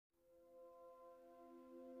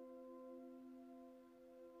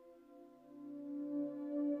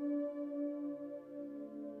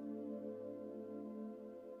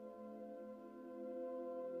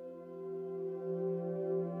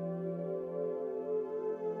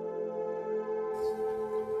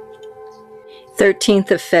13th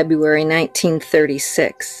of February,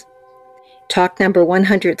 1936. Talk number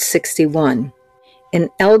 161. An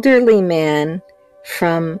elderly man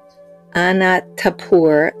from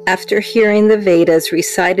Ananthapur, after hearing the Vedas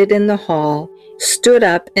recited in the hall, stood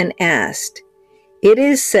up and asked, "It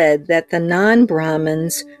is said that the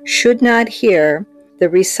non-Brahmins should not hear the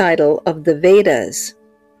recital of the Vedas."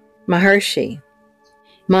 Maharshi: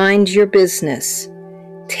 mind your business.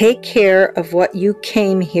 Take care of what you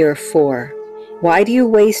came here for. Why do you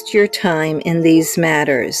waste your time in these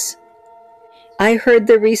matters? I heard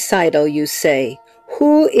the recital, you say.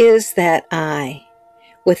 Who is that I?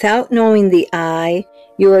 Without knowing the I,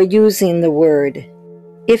 you are using the word.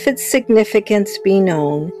 If its significance be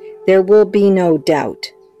known, there will be no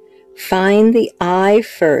doubt. Find the I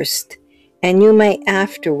first, and you may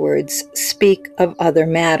afterwards speak of other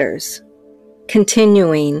matters.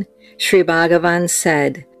 Continuing, Sri Bhagavan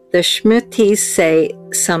said, the smritis say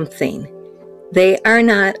something. They are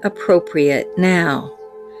not appropriate now.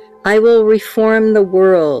 I will reform the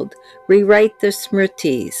world, rewrite the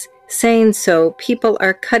smritis. Saying so, people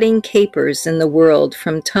are cutting capers in the world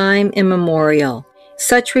from time immemorial.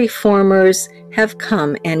 Such reformers have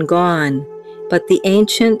come and gone, but the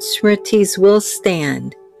ancient smritis will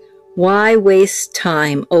stand. Why waste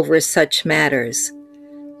time over such matters?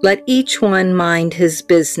 Let each one mind his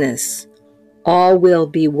business. All will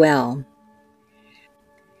be well.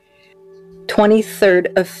 23rd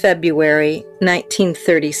of February,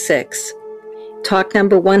 1936. Talk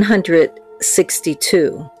number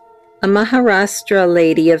 162. A Maharashtra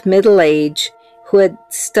lady of middle age who had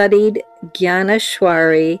studied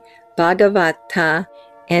Jnaneshwari, Bhagavata,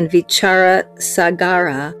 and Vichara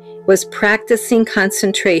Sagara was practicing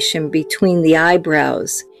concentration between the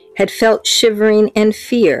eyebrows, had felt shivering and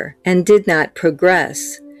fear, and did not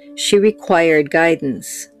progress. She required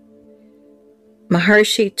guidance.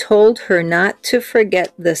 Maharshi told her not to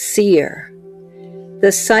forget the seer.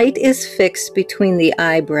 The sight is fixed between the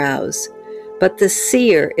eyebrows, but the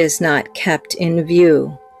seer is not kept in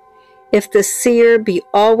view. If the seer be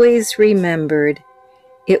always remembered,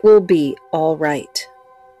 it will be all right.